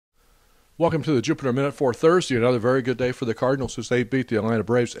Welcome to the Jupiter Minute for Thursday. Another very good day for the Cardinals as they beat the Atlanta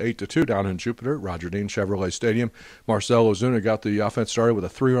Braves 8-2 down in Jupiter, Roger Dean Chevrolet Stadium. Marcell Ozuna got the offense started with a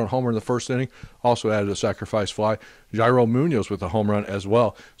 3-run homer in the first inning, also added a sacrifice fly. Jairo Munoz with a home run as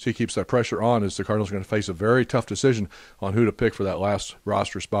well, so he keeps that pressure on as the Cardinals are going to face a very tough decision on who to pick for that last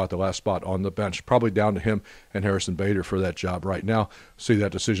roster spot, the last spot on the bench. Probably down to him and Harrison Bader for that job right now. See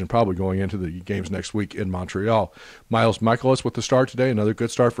that decision probably going into the games next week in Montreal. Miles Mikolas with the start today, another good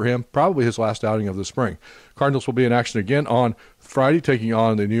start for him, probably his last outing of the spring. Cardinals will be in action again on Friday, taking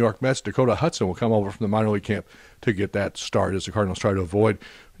on the New York Mets. Dakota Hudson will come over from the minor league camp to get that start as the Cardinals try to avoid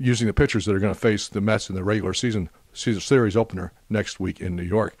using the pitchers that are going to face the Mets in the regular season series opener next week in New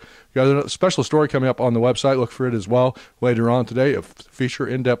York. We got a special story coming up on the website. Look for it as well later on today. A feature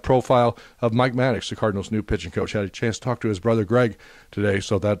in-depth profile of Mike Maddox, the Cardinals' new pitching coach. Had a chance to talk to his brother Greg today,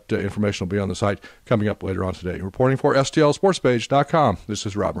 so that information will be on the site coming up later on today. Reporting for STLSportsPage.com, this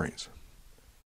is Rob Rains.